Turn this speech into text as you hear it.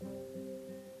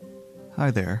Hi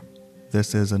there.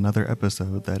 This is another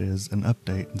episode that is an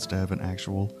update instead of an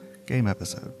actual game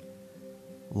episode.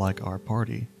 Like our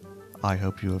party, I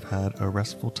hope you have had a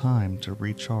restful time to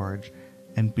recharge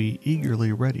and be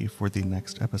eagerly ready for the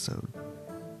next episode.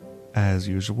 As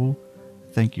usual,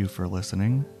 thank you for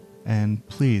listening, and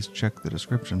please check the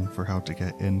description for how to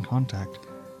get in contact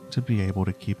to be able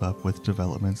to keep up with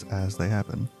developments as they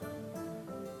happen.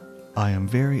 I am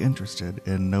very interested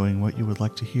in knowing what you would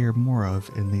like to hear more of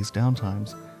in these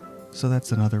downtimes, so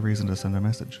that's another reason to send a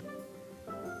message.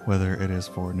 Whether it is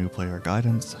for new player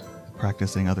guidance,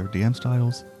 practicing other DM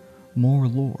styles, more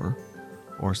lore,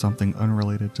 or something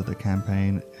unrelated to the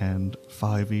campaign and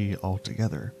 5e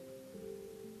altogether.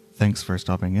 Thanks for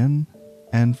stopping in,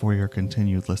 and for your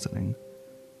continued listening.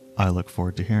 I look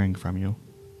forward to hearing from you.